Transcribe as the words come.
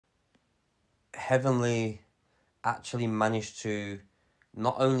Heavenly actually managed to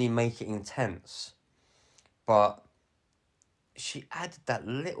not only make it intense, but she added that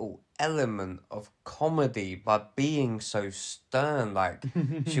little element of comedy by being so stern. Like,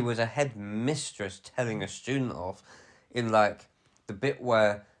 she was a head mistress telling a student off in, like, the bit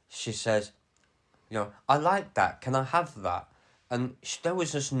where she says, you know, I like that, can I have that? And there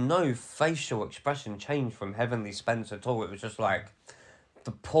was just no facial expression change from Heavenly Spence at all. It was just like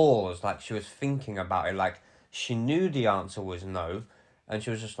the pause, like she was thinking about it, like she knew the answer was no, and she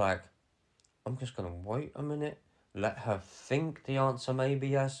was just like, I'm just gonna wait a minute, let her think the answer may be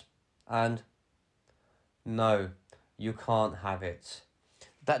yes, and no, you can't have it.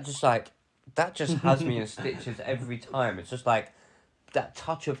 That just like, that just has me in stitches every time. It's just like that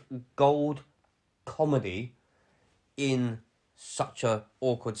touch of gold comedy in such a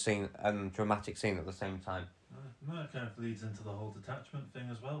awkward scene and dramatic scene at the same time. That kind of leads into the whole detachment thing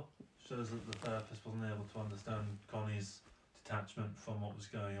as well. Shows that the therapist wasn't able to understand Connie's detachment from what was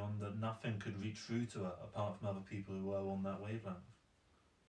going on, that nothing could reach through to her apart from other people who were on that wavelength.